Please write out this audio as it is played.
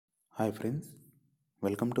Hi friends,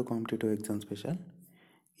 welcome to competitive exam special.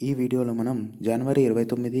 ఈ వీడియోలో మనం జనవరి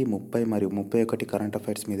 29, 30 మరియు 31 కరెంట్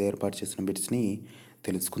అఫైర్స్ మీద ఏర్పాటు చేసిన బిట్స్ని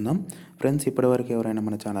తెలుసుకుందాం. ఫ్రెండ్స్, ఇప్పటివరకు ఎవరైనా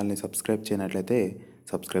మన ఛానల్ని సబ్స్క్రైబ్ చేయనట్లయితే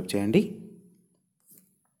సబ్స్క్రైబ్ చేయండి.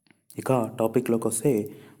 ఇక టాపిక్లోకి వస్తే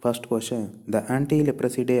first question, the anti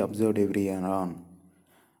leprosy day observed every year on.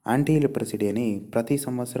 Anti leprosy డేని ప్రతి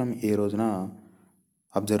సంవత్సరం ఏ రోజున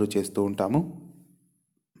అబ్జర్వ్ చేస్తూ ఉంటాము?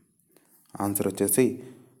 ఆన్సర్ వచ్చేసి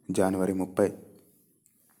జనవరి 30.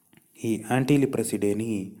 ఈ యాంటీ లిప్రసీ డేని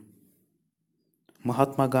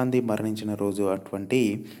మహాత్మా గాంధీ మరణించిన రోజు అటువంటి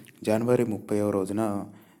జనవరి 30వ రోజున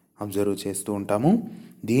అబ్జర్వ్ చేస్తూ ఉంటాము.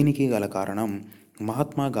 దీనికి గల కారణం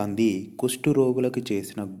మహాత్మా గాంధీ కుష్టు రోగులకు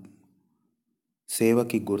చేసిన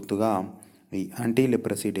సేవకి గుర్తుగా ఈ యాంటీ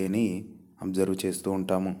లిప్రసీ డేని అబ్జర్వ్ చేస్తూ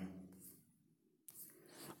ఉంటాము.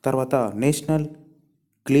 తర్వాత national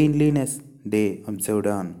cleanliness day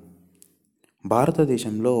observed on.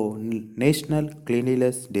 భారతదేశంలో నేషనల్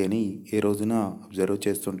క్లీన్లీనెస్ డేని ఏ రోజున అబ్జర్వ్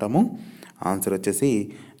చేస్తుంటాము? ఆన్సర్ వచ్చేసి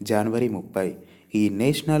జనవరి 30. ఈ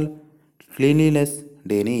నేషనల్ క్లీన్లీనెస్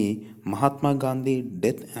డేని మహాత్మా గాంధీ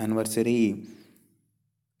డెత్ యానివర్సరీ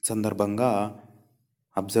సందర్భంగా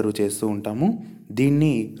అబ్జర్వ్ చేస్తూ ఉంటాము.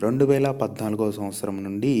 దీన్ని 2014వ సంవత్సరం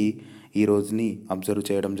నుండి ఈ రోజుని అబ్జర్వ్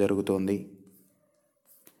చేయడం జరుగుతోంది.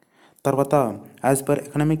 తర్వాత as per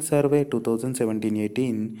economic survey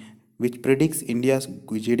 2017-18 which predicts India's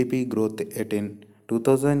GDP growth at in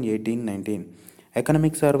 2018-19.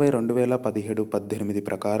 Economic survey 2017-18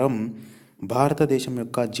 ప్రకారం భారతదేశం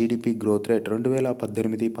యొక్క జీడిపి గ్రోత్ రేట్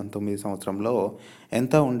 2018-19 సంవత్సరంలో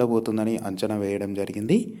ఎంత ఉండబోతుందని అంచనా వేయడం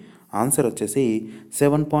జరిగింది. ఆన్సర్ వచ్చేసి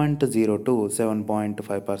 7.0 to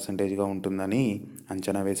 7.5% ఉంటుందని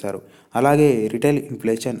అంచనా వేశారు. అలాగే రిటైల్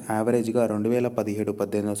ఇన్ఫ్లేషన్ యావరేజ్గా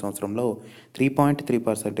 2017-18 సంవత్సరంలో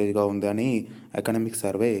 3.3% ఉందని ఎకనామిక్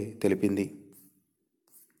సర్వే తెలిపింది.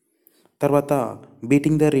 తర్వాత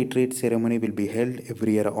beating the retreat ceremony will be held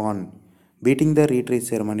every year on. Beating the retreat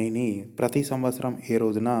సెరమనీని ప్రతి సంవత్సరం ఏ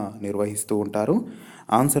రోజున నిర్వహిస్తూ ఉంటారు?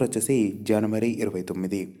 ఆన్సర్ వచ్చేసి జనవరి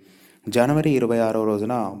 29. జనవరి 26వ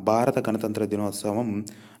రోజున భారత గణతంత్ర దినోత్సవం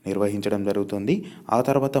నిర్వహించడం జరుగుతుంది. ఆ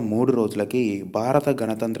తర్వాత 3 రోజులకి భారత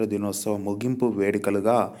గణతంత్ర దినోత్సవ ముగింపు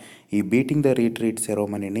వేడుకలుగా ఈ బీటింగ్ ద రిట్రీట్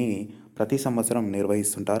సెరమనీని ప్రతి సంవత్సరం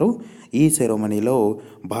నిర్వహిస్తుంటారు. ఈ సెరమనీలో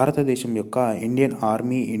భారతదేశం యొక్క Indian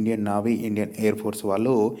army, Indian navy, Indian air force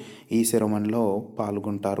వాళ్ళు ఈ సెరమనీలో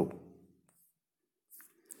పాల్గొంటారు.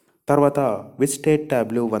 తర్వాత which state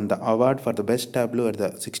Tableau one the award for the best Tableau at the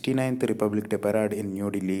 69th republic day parade in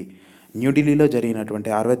New Delhi. న్యూఢిల్లీలో జరిగినటువంటి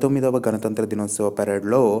 69వ గణతంత్ర దినోత్సవ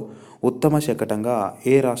పెరేడ్లో ఉత్తమ శకటంగా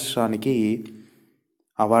ఏ రాష్ట్రానికి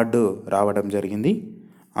అవార్డు రావడం జరిగింది?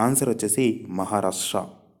 ఆన్సర్ వచ్చేసి మహారాష్ట్ర.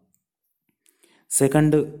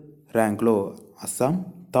 సెకండ్ ర్యాంక్లో అస్సాం,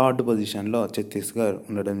 థర్డ్ పొజిషన్లో ఛత్తీస్గఢ్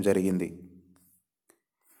ఉండడం జరిగింది.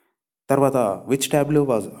 తర్వాత which Tableau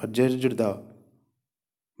was అడ్జడ్జ్డ్ the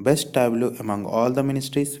best Tableau among all the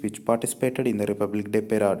ministries which participated in the republic day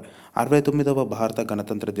parade. 69వ భారత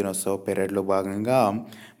గణతంత్ర దినోత్సవ పెరేడ్లో భాగంగా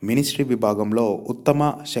మినిస్ట్రీ విభాగంలో ఉత్తమ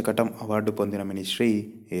శకటం అవార్డు పొందిన మినిస్ట్రీ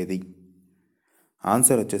ఏది?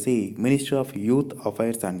 ఆన్సర్ వచ్చేసి ministry of youth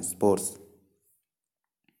affairs and sports.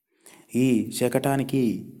 ఈ శకటానికి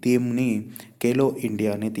థీమ్ని ఖేలో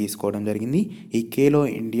ఇండియాని తీసుకోవడం జరిగింది. ఈ ఖేలో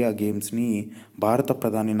ఇండియా గేమ్స్ని భారత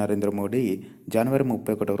ప్రధాని నరేంద్ర మోడీ జనవరి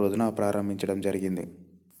 31వ రోజున ప్రారంభించడం జరిగింది.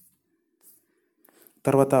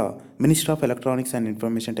 తర్వాత ministry of electronics and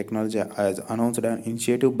information technology has announced an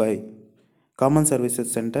initiative by common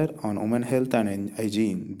services centre on women health and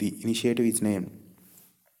hygiene. The initiative is name.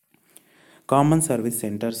 Common service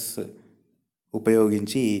centres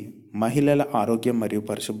ఉపయోగించి మహిళల ఆరోగ్యం మరియు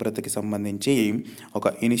పరిశుభ్రతకి సంబంధించి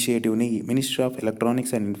ఒక ఇనిషియేటివ్ని ministry of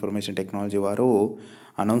electronics and information technology వారు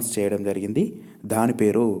announce చేయడం జరిగింది. దాని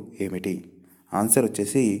పేరు ఏమిటి? ఆన్సర్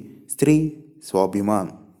వచ్చేసి స్త్రీ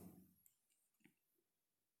స్వాభిమాన్.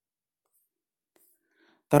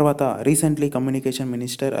 తర్వాత recently communication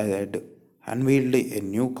minister had unveiled a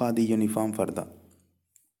new khadi uniform for the.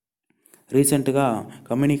 రీసెంట్గా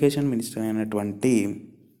కమ్యూనికేషన్ మినిస్టర్ అయినటువంటి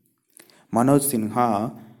మనోజ్ సిన్హా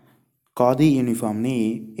ఖాదీ యూనిఫామ్ని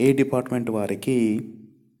ఏ డిపార్ట్మెంట్ వారికి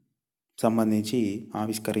సంబంధించి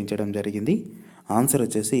ఆవిష్కరించడం జరిగింది? ఆన్సర్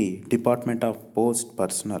వచ్చేసి డిపార్ట్మెంట్ ఆఫ్ పోస్ట్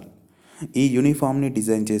పర్సనల్. ఈ యూనిఫామ్ని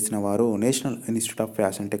డిజైన్ చేసిన వారు national institute of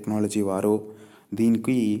fashion technology వారు.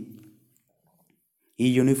 దీనికి ఈ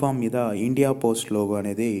యూనిఫామ్ మీద ఇండియా పోస్ట్ లోగో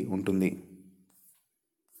అనేది ఉంటుంది.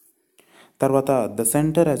 తర్వాత the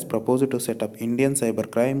centre has proposed to set up Indian cyber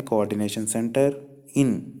crime coordination centre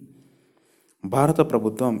in. భారత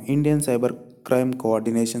ప్రభుత్వం ఇండియన్ సైబర్ క్రైమ్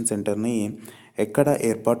కోఆర్డినేషన్ సెంటర్ని ఎక్కడ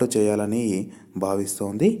ఏర్పాటు చేయాలని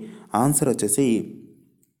భావిస్తోంది? ఆన్సర్ వచ్చేసి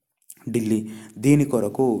ఢిల్లీ. దీని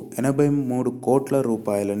కొరకు 83 కోట్ల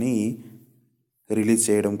రూపాయలని రిలీజ్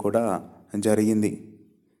చేయడం కూడా జరిగింది.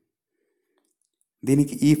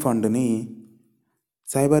 దీనికి ఈ ఫండ్ని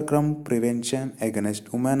cyber crime prevention against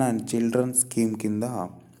women and children scheme కింద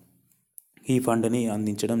ఈ ఫండ్ని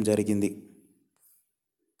అందించడం జరిగింది.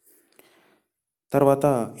 తర్వాత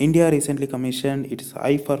India recently commission it's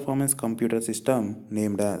high performance computer system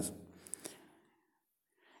named as.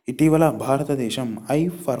 ఇటీవల భారతదేశం హై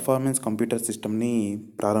పర్ఫార్మెన్స్ కంప్యూటర్ సిస్టమ్ని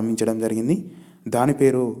ప్రారంభించడం జరిగింది. దాని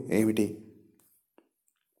పేరు ఏమిటి?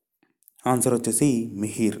 ఆన్సర్ వచ్చేసి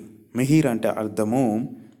మిహిర్. మిహిర్ అంటే అర్థము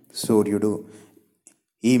సూర్యుడు.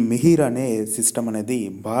 ఈ మిహిర్ అనే సిస్టమ్ అనేది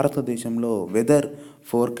భారతదేశంలో వెదర్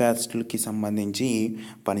ఫోర్కాస్ట్లకి సంబంధించి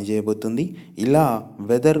పనిచేయబోతుంది. ఇలా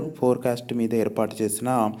వెదర్ ఫోర్కాస్ట్ మీద ఏర్పాటు చేసిన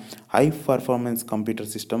హై పర్ఫార్మెన్స్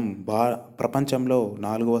కంప్యూటర్ సిస్టమ్ ప్రపంచంలో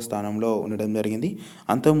 4వ స్థానంలో ఉండడం జరిగింది.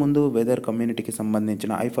 అంతకుముందు వెదర్ కమ్యూనిటీకి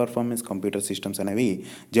సంబంధించిన హై పర్ఫార్మెన్స్ కంప్యూటర్ సిస్టమ్స్ అనేవి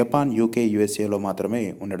జపాన్, యూకే, యుఎస్ఏలో మాత్రమే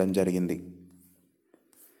ఉండడం జరిగింది.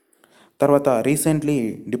 తర్వాత recently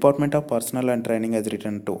department of personal and training he's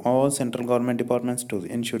return to all central government departments to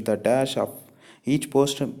ensure the dash of each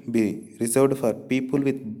post B reserved for people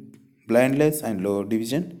with blindness and low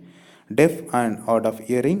division, deaf and hard of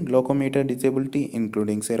hearing, locomotor disability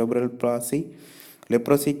including cerebral palsy,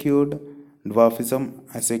 leprosy, dwarfism,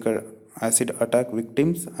 acid attack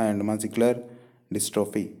victims and muscular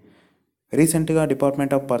dystrophy. రీసెంట్గా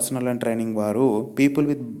department of personal and training వారు people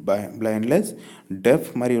with blindness, డెఫ్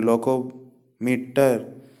మరియు locomotor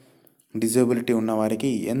disability ఉన్న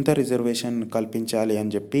వారికి ఎంత reservation కల్పించాలి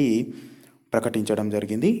అని చెప్పి ప్రకటించడం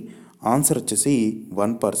జరిగింది. ఆన్సర్ వచ్చేసి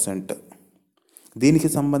 1%.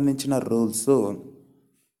 దీనికి సంబంధించిన rules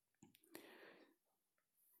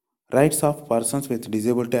rights of persons with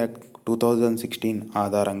disability act 2016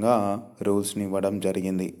 ఆధారంగా రూల్స్ని ఇవ్వడం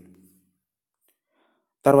జరిగింది.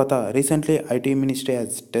 తర్వాత recently IT ministry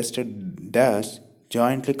has tested dash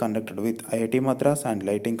jointly conducted with IIT Madras and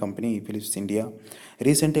lighting company Philips India.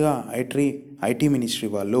 రీసెంట్గా ఐటీ మినిస్ట్రీ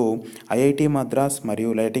వాళ్ళు ఐఐటి మద్రాస్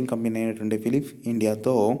మరియు లైటింగ్ కంపెనీ అయినటువంటి ఫిలిప్స్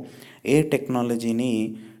ఇండియాతో ఏ టెక్నాలజీని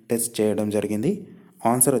టెస్ట్ చేయడం జరిగింది?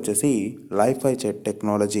 ఆన్సర్ వచ్చేసి Li-Fi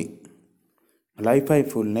technology. Li-Fi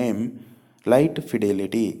full name light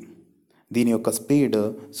Fidelity. దీని యొక్క స్పీడ్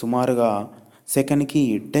సుమారుగా సెకండ్కి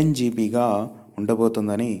 10 GB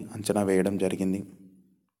ఉండబోతుందని అంచనా వేయడం జరిగింది.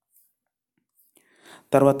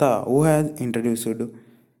 తర్వాత who has introduced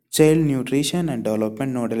child nutrition and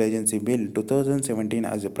development nodal agency bill 2017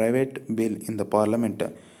 as a private bill in the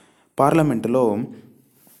పార్లమెంటులో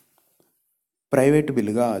private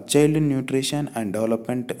బిల్లుగా child nutrition and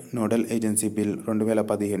development nodal agency bill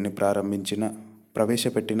 2015ని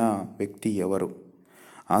ప్రవేశపెట్టిన వ్యక్తి ఎవరు?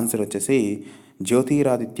 ఆన్సర్ వచ్చేసి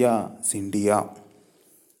జ్యోతిరాదిత్య సింధియా.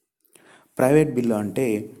 ప్రైవేట్ బిల్లు అంటే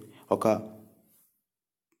ఒక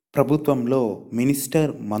ప్రభుత్వంలో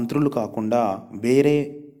మంత్రులు కాకుండా వేరే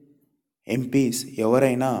ఎంపీస్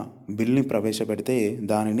ఎవరైనా బిల్ని ప్రవేశపెడితే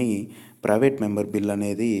దానిని ప్రైవేట్ మెంబర్ బిల్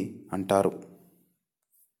అనేది అంటారు.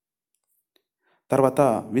 తర్వాత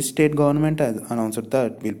which state government has announced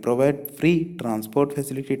that will provide free transport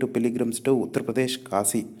facility to pilgrims to Uttar Pradesh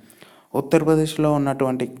Kashi. ఉత్తరప్రదేశ్లో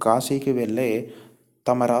ఉన్నటువంటి కాశీకి వెళ్ళే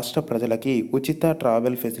తమ రాష్ట్ర ప్రజలకి ఉచిత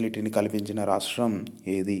ట్రావెల్ ఫెసిలిటీని కల్పించిన రాష్ట్రం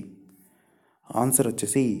ఏది? ఆన్సర్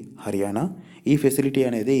వచ్చేసి హర్యానా. ఈ ఫెసిలిటీ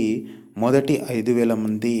అనేది మొదటి 5,000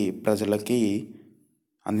 మంది ప్రజలకి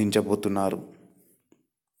అందించబోతున్నారు.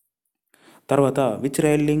 తర్వాత which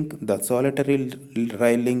rail link the solitary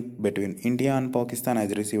rail link between India and Pakistan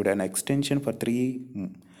has received an extension for 3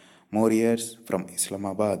 more years from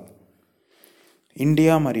Islamabad.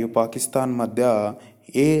 India మరియు పాకిస్తాన్ మధ్య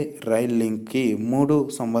ఏ రైల్ లింక్కి 3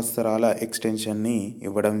 సంవత్సరాల ఎక్స్టెన్షన్ని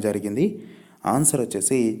ఇవ్వడం జరిగింది? ఆన్సర్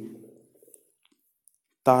వచ్చేసి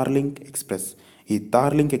తార్లింక్ ఎక్స్ప్రెస్. ఈ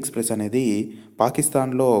తార్లింక్ ఎక్స్ప్రెస్ అనేది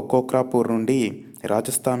పాకిస్తాన్లో కోక్రాపూర్ నుండి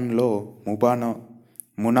రాజస్థాన్లో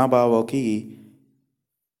మునాబావోకి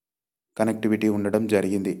కనెక్టివిటీ ఉండడం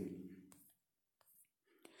జరిగింది.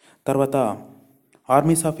 తర్వాత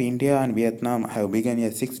armies of India and Vietnam have began A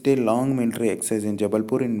 6-day long military exercise in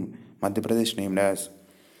Jabalpur in Madhya Pradesh named as.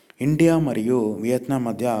 India మరియు వియత్నాం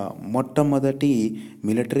మధ్య మొట్టమొదటి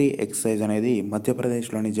మిలిటరీ ఎక్సర్సైజ్ అనేది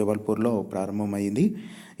మధ్యప్రదేశ్లోని జబల్పూర్లో ప్రారంభమైంది.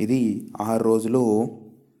 ఇది 6 రోజులు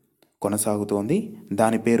కొనసాగుతోంది.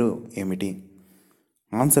 దాని పేరు ఏమిటి?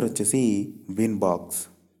 ఆన్సర్ వచ్చేసి విన్ బాక్స్.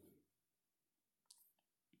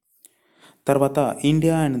 తర్వాత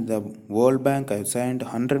India and the world bank have signed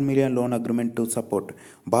 100 million loan agreement to support.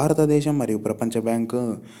 భారతదేశం మరియు ప్రపంచ బ్యాంకు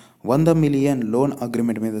 100 million లోన్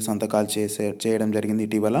అగ్రిమెంట్ మీద సంతకాలు చేయడం జరిగింది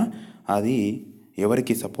ఇటీవల. అది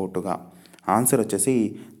ఎవరికి సపోర్టుగా? ఆన్సర్ వచ్చేసి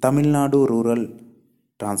తమిళనాడు రూరల్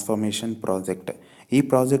ట్రాన్స్ఫర్మేషన్ ప్రాజెక్ట్. ఈ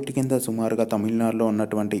ప్రాజెక్ట్ కింద సుమారుగా తమిళనాడులో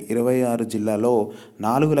ఉన్నటువంటి 26 జిల్లాలో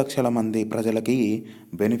 4 లక్షల మంది ప్రజలకి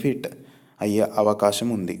బెనిఫిట్ అయ్యే అవకాశం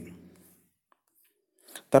ఉంది.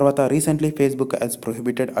 తర్వాత recently Facebook as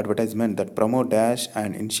prohibited advertisement that promote dash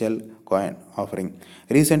and initial coin offering.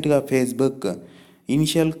 రీసెంట్గా ఫేస్బుక్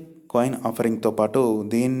ఇనిషియల్ కాయిన్ ఆఫరింగ్తో పాటు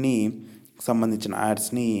దీన్ని సంబంధించిన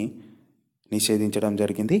యాడ్స్ని నిషేధించడం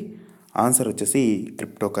జరిగింది. ఆన్సర్ వచ్చేసి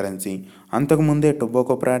క్రిప్టో కరెన్సీ. అంతకుముందే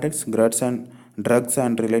tobacco products, drugs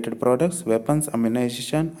and related products, weapons,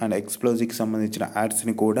 ammunition and ఎక్స్ప్లోజివ్కి సంబంధించిన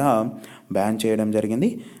యాడ్స్ని కూడా బ్యాన్ చేయడం జరిగింది.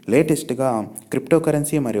 లేటెస్ట్గా క్రిప్టో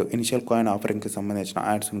కరెన్సీ మరియు ఇనిషియల్ కాయిన్ ఆఫరింగ్కి సంబంధించిన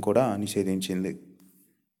యాడ్స్ని కూడా నిషేధించింది.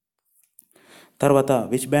 తర్వాత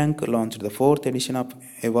which bank launched the 4th edition of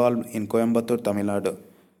evolve in Coimbatore, Tamil Nadu.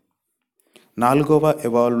 4వ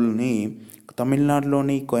ఎవాల్వ్ని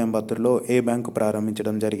తమిళనాడులోని కోయంబత్తూర్లో ఏ బ్యాంకు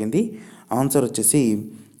ప్రారంభించడం జరిగింది? ఆన్సర్ వచ్చేసి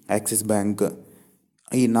యాక్సిస్ బ్యాంక్.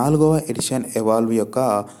 ఈ 4వ ఎడిషన్ ఎవాల్వ్ యొక్క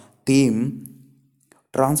theme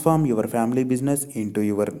transform your family business into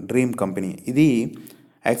your dream company. ఇది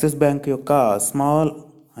యాక్సిస్ బ్యాంక్ యొక్క small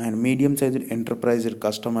and medium sized enterprise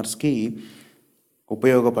కస్టమర్స్కి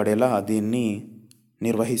ఉపయోగపడేలా దీన్ని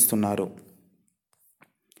నిర్వహిస్తున్నారు.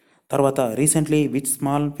 తర్వాత recently which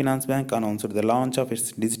small finance bank announced the launch of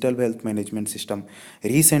it's digital wealth management system.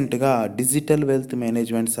 రీసెంట్గా digital wealth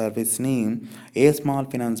management సర్వీస్ని a small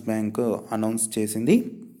finance bank announce చేసింది?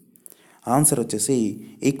 ఆన్సర్ వచ్చేసి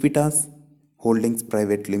ఈక్విటాస్ హోల్డింగ్స్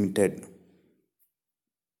ప్రైవేట్ లిమిటెడ్.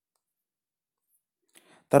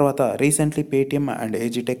 తర్వాత recently Paytm and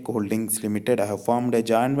ఏజీటెక్ holdings limited have formed A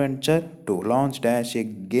joint venture to launch dash A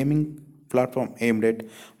gaming platform aimed at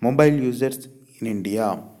mobile users in India.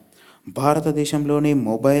 భారతదేశంలోని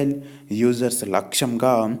mobile users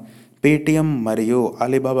లక్ష్యంగా Paytm మరియు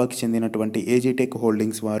అలీబాబాకి చెందినటువంటి ఏజీటెక్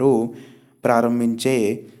holdings వారు ప్రారంభించే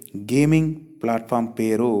gaming platform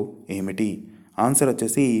పేరు ఏమిటి? Answer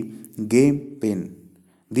వచ్చేసి గేమ్ పెన్.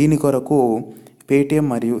 దీని కొరకు పేటిఎం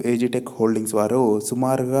మరియు ఏజీటెక్ హోల్డింగ్స్ వారు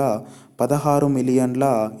సుమారుగా 16 మిలియన్ల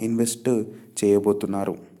ఇన్వెస్ట్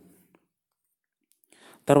చేయబోతున్నారు.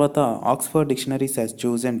 తర్వాత Oxford dictionaries has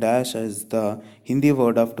chosen dash as the Hindi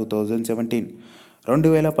word of 2017.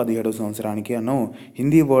 2017 సంవత్సరానికి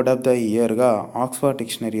Hindi word of the ఇయర్గా Oxford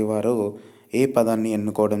dictionary వారు ఏ పదాన్ని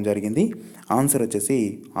ఎన్నుకోవడం జరిగింది? ఆన్సర్ వచ్చేసి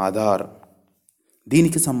ఆధార్.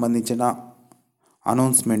 దీనికి సంబంధించిన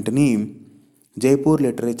అనౌన్స్మెంట్ని జైపూర్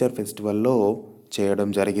లిటరేచర్ ఫెస్టివల్లో చేయడం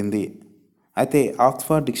జరిగింది. అయితే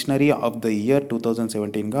Oxford dictionary of the year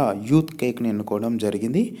 2017గా youth కేక్ని ఎన్నుకోవడం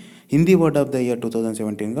జరిగింది. Hindi word of the year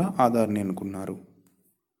 2017గా ఆధార్ని ఎన్నుకున్నారు.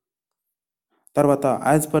 తర్వాత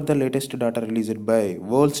as per the latest data released by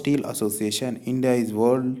world steel association, India is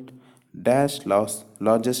world dash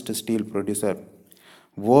largest steel producer.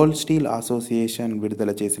 World steel association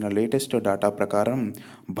విడుదల చేసిన లేటెస్ట్ డాటా ప్రకారం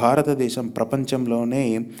భారతదేశం ప్రపంచంలోనే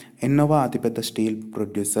ఎన్నవ అతిపెద్ద స్టీల్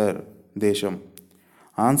ప్రొడ్యూసర్ దేశం?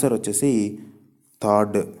 ఆన్సర్ వచ్చేసి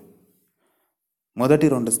థర్డ్. మొదటి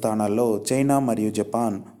 2 స్థానాల్లో చైనా మరియు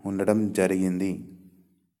జపాన్ ఉండడం జరిగింది.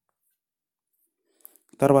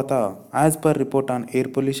 తర్వాత as per report on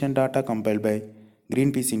air pollution data compiled by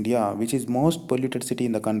green peas India, which is most polluted city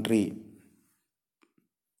in the country.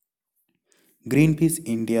 Green peas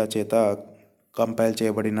India చేత కంపైల్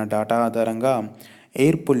చేయబడిన డాటా ఆధారంగా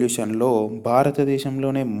ఎయిర్ పొల్యూషన్లో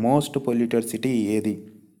భారతదేశంలోనే మోస్ట్ పొల్యూటెడ్ సిటీ ఏది?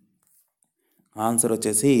 Answer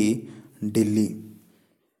వచ్చేసి Delhi.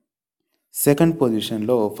 Second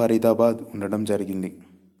పొజిషన్లో ఫరీదాబాద్ ఉండడం జరిగింది.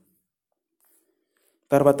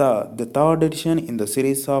 తర్వాత the third edition in the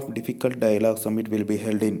series of difficult dialogue summit will be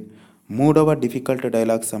held in. 3వ డిఫికల్ట్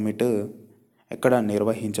డైలాగ్ సమ్మిట్ ఎక్కడ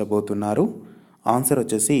నిర్వహించబోతున్నారు? ఆన్సర్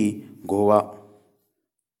వచ్చేసి గోవా.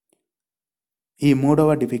 ఈ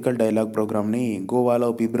 3వ డిఫికల్ట్ డైలాగ్ ప్రోగ్రామ్ని గోవాలో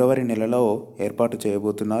ఫిబ్రవరి నెలలో ఏర్పాటు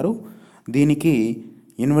చేయబోతున్నారు. దీనికి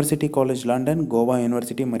university college London, Goa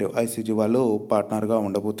university మరియు ఐసీజీ వాళ్ళు పార్ట్నర్గా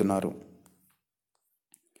ఉండబోతున్నారు.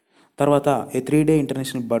 తర్వాత ఏ 3-day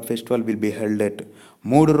international bird festival will be held at.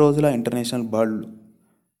 3 రోజుల ఇంటర్నేషనల్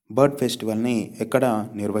బర్డ్ ఫెస్టివల్ని ఎక్కడ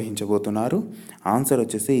నిర్వహించబోతున్నారు? ఆన్సర్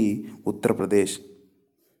వచ్చేసి ఉత్తరప్రదేశ్.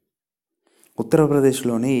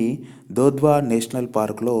 ఉత్తరప్రదేశ్లోని దోద్వా నేషనల్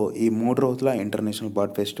పార్క్లో ఈ 3 రోజుల ఇంటర్నేషనల్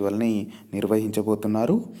బర్డ్ ఫెస్టివల్ని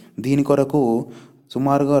నిర్వహించబోతున్నారు. దీని కొరకు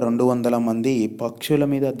సుమారుగా 200 మంది పక్షుల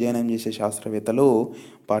మీద అధ్యయనం చేసే శాస్త్రవేత్తలు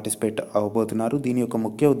పార్టిసిపేట్ అవ్వబోతున్నారు. దీని యొక్క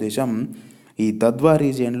ముఖ్య ఉద్దేశం ఈ దద్వా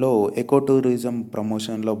రీజియన్లో ఎకో టూరిజం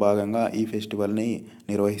ప్రమోషన్లో భాగంగా ఈ ఫెస్టివల్ని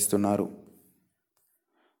నిర్వహిస్తున్నారు.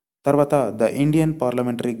 తర్వాత the Indian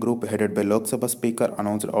parliamentary group headed by Lok Sabha speaker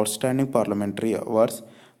announced outstanding parliamentary awards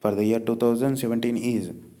for the year 2017 is.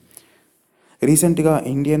 రీసెంట్గా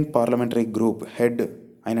ఇండియన్ పార్లమెంటరీ గ్రూప్ హెడ్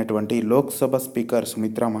అయినటువంటి లోక్సభ స్పీకర్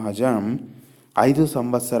సుమిత్రా మహాజన్ 5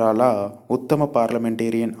 సంవత్సరాల ఉత్తమ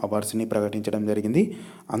పార్లమెంటేరియన్ అవార్డ్స్ని ప్రకటించడం జరిగింది.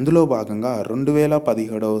 అందులో భాగంగా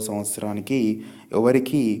 2017 సంవత్సరానికి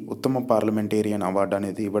ఎవరికి ఉత్తమ పార్లమెంటేరియన్ అవార్డు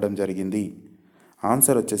అనేది ఇవ్వడం జరిగింది.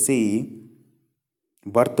 ఆన్సర్ వచ్చేసి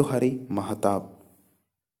భర్తృహరి మహతాబ్.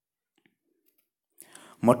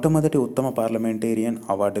 మొట్టమొదటి ఉత్తమ పార్లమెంటేరియన్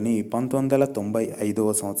అవార్డుని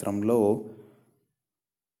 1995 సంవత్సరంలో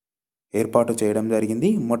ఏర్పాటు చేయడం జరిగింది.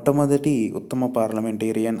 మొట్టమొదటి ఉత్తమ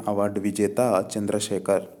పార్లమెంటేరియన్ అవార్డు విజేత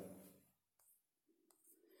చంద్రశేఖర్.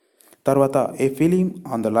 తర్వాత ఏ film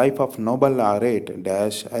on the life of Nobel laureate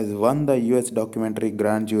dash has one the US documentary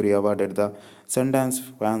grand jury award at the Sundance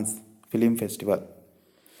film festival.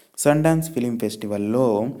 Sundance film ఫెస్టివల్లో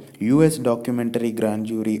US documentary grand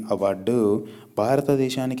jury award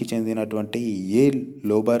భారతదేశానికి చెందినటువంటి ఏ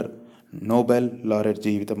నోబెల్ లారెట్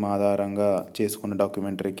జీవితం ఆధారంగా చేసుకున్న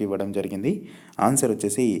డాక్యుమెంటరీకి ఇవ్వడం జరిగింది. Answer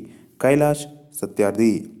వచ్చేసి కైలాష్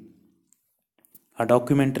సత్యార్థి. ఆ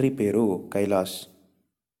documentary పేరు కైలాష్.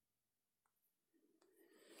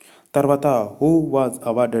 తర్వాత who was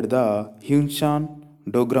awarded the హ్యూన్షాన్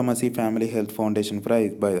డోగ్రామసీ family health foundation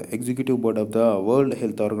praise by the executive board of the world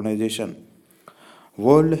health organisation.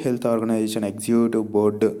 World health organisation executive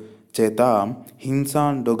board చేత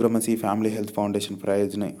హిన్సాన్ డోగ్రామసీ ఫ్యామిలీ హెల్త్ ఫౌండేషన్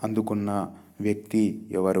ప్రైజ్ని అందుకున్న వ్యక్తి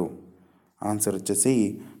ఎవరు? ఆన్సర్ వచ్చేసి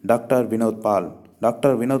doctor Vinod Paul.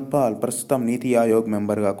 Doctor Vinod Paul ప్రస్తుతం నీతి ఆయోగ్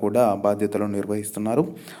మెంబర్గా కూడా బాధ్యతలు నిర్వహిస్తున్నారు.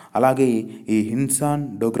 అలాగే ఈ హిన్సాన్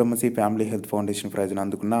డోగ్రామసీ ఫ్యామిలీ హెల్త్ ఫౌండేషన్ ప్రైజ్ని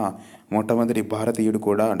అందుకున్న మొట్టమొదటి భారతీయుడు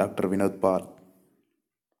కూడా డాక్టర్ వినోద్ పాల్.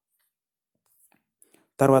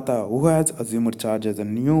 తర్వాత who has assumed charge as a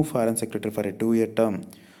new foreign secretary for a 2-year term.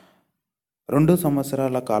 2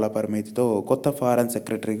 సంవత్సరాల కాల పరిమితితో కొత్త ఫారెన్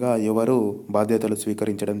సెక్రటరీగా ఎవరు బాధ్యతలు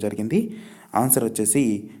స్వీకరించడం జరిగింది? ఆన్సర్ వచ్చేసి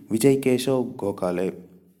విజయ్ కేశవ్ గోఖలే.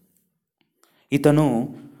 ఇతను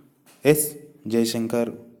ఎస్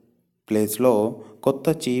జయశంకర్ ప్లేస్లో కొత్త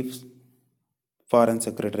చీఫ్ ఫారెన్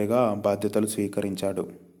సెక్రటరీగా బాధ్యతలు స్వీకరించాడు.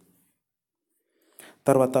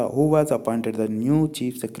 తర్వాత who was appointed the new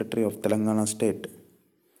chief secretary of Telangana state.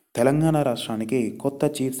 Telangana రాష్ట్రానికి కొత్త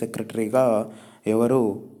చీఫ్ సెక్రటరీగా ఎవరు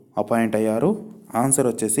అపాయింట్ అయ్యారు? ఆన్సర్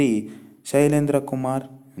వచ్చేసి శైలేంద్ర కుమార్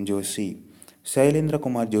జోషి. శైలేంద్ర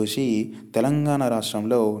కుమార్ జోషి తెలంగాణ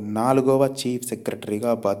రాష్ట్రంలో 4వ చీఫ్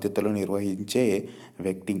సెక్రటరీగా బాధ్యతలు నిర్వహించే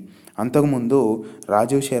వ్యక్తి. అంతకుముందు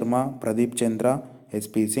రాజీవ్ శర్మ, ప్రదీప్ చంద్ర,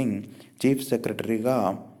 ఎస్పీ సింగ్ చీఫ్ సెక్రటరీగా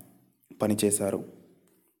పనిచేశారు.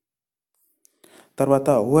 తర్వాత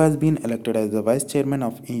who has been elected as the vice chairman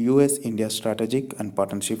of US India strategic and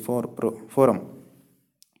partnership forum.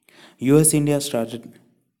 US India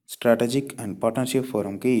strategic and partnership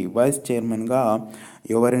ఫోరంకి vice చైర్మన్గా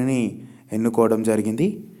ఎవరిని ఎన్నుకోవడం జరిగింది?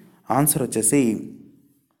 ఆన్సర్ వచ్చేసి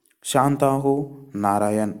శాంతాహు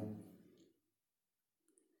నారాయణ్.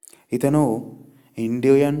 ఇతను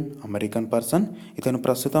ఇండియన్ అమెరికన్ పర్సన్. ఇతను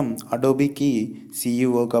ప్రస్తుతం అడోబీకి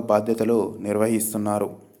సిఇఓగా బాధ్యతలు నిర్వహిస్తున్నారు.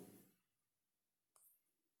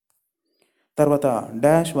 తర్వాత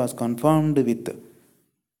dash was confirmed with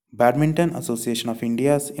badminton association of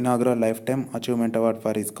India's inaugural life time achievement award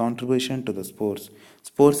for his contribution to the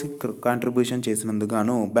స్పోర్ట్స్కి contribution చేసినందుకు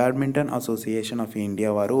గాను బ్యాడ్మింటన్ అసోసియేషన్ ఆఫ్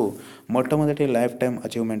ఇండియా వారు మొట్టమొదటి లైఫ్ టైమ్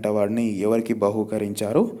అచీవ్మెంట్ అవార్డుని ఎవరికి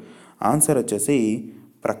బహూకరించారు? ఆన్సర్ వచ్చేసి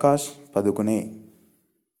ప్రకాష్ పదుకునే.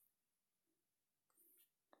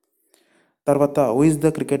 తర్వాత who is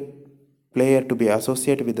the cricket player to be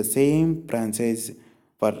associate with the same franchise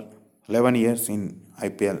for 11 years in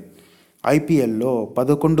IPL. ఐపీఎల్లో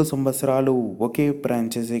 11 సంవత్సరాలు ఒకే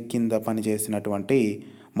ఫ్రాంచైజీ కింద పనిచేసినటువంటి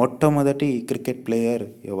మొట్టమొదటి క్రికెట్ ప్లేయర్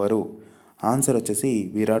ఎవరు? ఆన్సర్ వచ్చేసి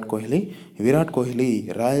విరాట్ కోహ్లీ. విరాట్ కోహ్లీ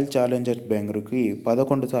రాయల్ ఛాలెంజర్స్ బెంగళూరుకి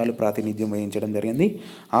 11 సార్లు ప్రాతినిధ్యం వహించడం జరిగింది.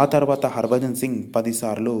 ఆ తర్వాత హర్భజన్ సింగ్ 10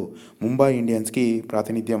 సార్లు ముంబై ఇండియన్స్కి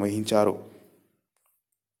ప్రాతినిధ్యం వహించారు.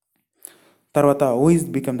 తర్వాత who is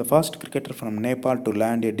become the first cricketer from Nepal to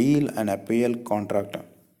land A deal and IPL contract.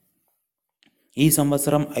 ఈ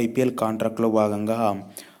సంవత్సరం ఐపీఎల్ కాంట్రాక్ట్లో భాగంగా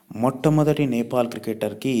మొట్టమొదటి నేపాల్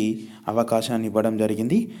క్రికెటర్కి అవకాశాన్ని ఇవ్వడం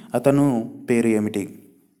జరిగింది. అతను పేరు ఏమిటి?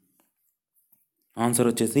 ఆన్సర్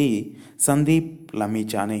వచ్చేసి సందీప్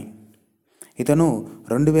లమీచానే. ఇతను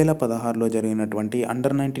 2016లో జరిగినటువంటి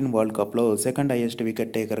అండర్-19 వరల్డ్ కప్లో సెకండ్ హైయెస్ట్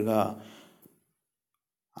వికెట్ టేకర్గా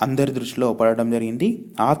అందరి దృష్టిలో పడడం జరిగింది.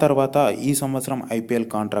 ఆ తర్వాత ఈ సంవత్సరం ఐపీఎల్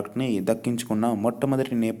కాంట్రాక్ట్ని దక్కించుకున్న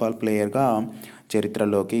మొట్టమొదటి నేపాల్ ప్లేయర్గా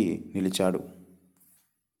చరిత్రలోకి నిలిచాడు.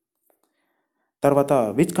 తర్వాత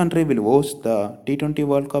which country will host the T20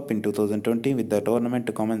 world cup in 2020 with the tournament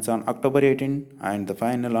to commence on October 18 and the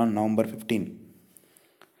final on November 15.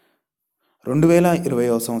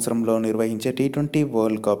 2020 సంవత్సరంలో నిర్వహించే T20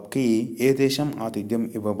 వరల్డ్ కప్కి ఏ దేశం ఆతిథ్యం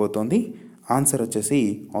ఇవ్వబోతోంది? ఆన్సర్ వచ్చేసి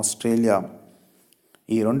ఆస్ట్రేలియా.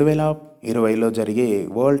 ఈ 2020లో జరిగే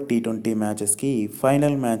వరల్డ్ T20 మ్యాచెస్కి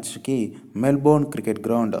ఫైనల్ మ్యాచ్కి మెల్బోర్న్ క్రికెట్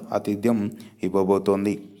గ్రౌండ్ ఆతిథ్యం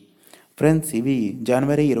ఇవ్వబోతోంది. ఫ్రెండ్స్, ఇవి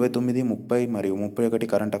జనవరి 29, 30 మరియు 31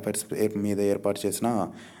 కరెంట్ అఫైర్స్ మీద ఏర్పాటు చేసిన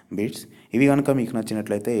బిట్స్. ఇవి కనుక మీకు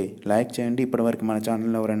నచ్చినట్లయితే లైక్ చేయండి. ఇప్పటివరకు మన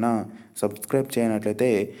ఛానల్ ఎవరైనా సబ్స్క్రైబ్ చేయనట్లయితే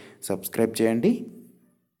సబ్స్క్రైబ్ చేయండి.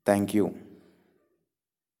 Thank you.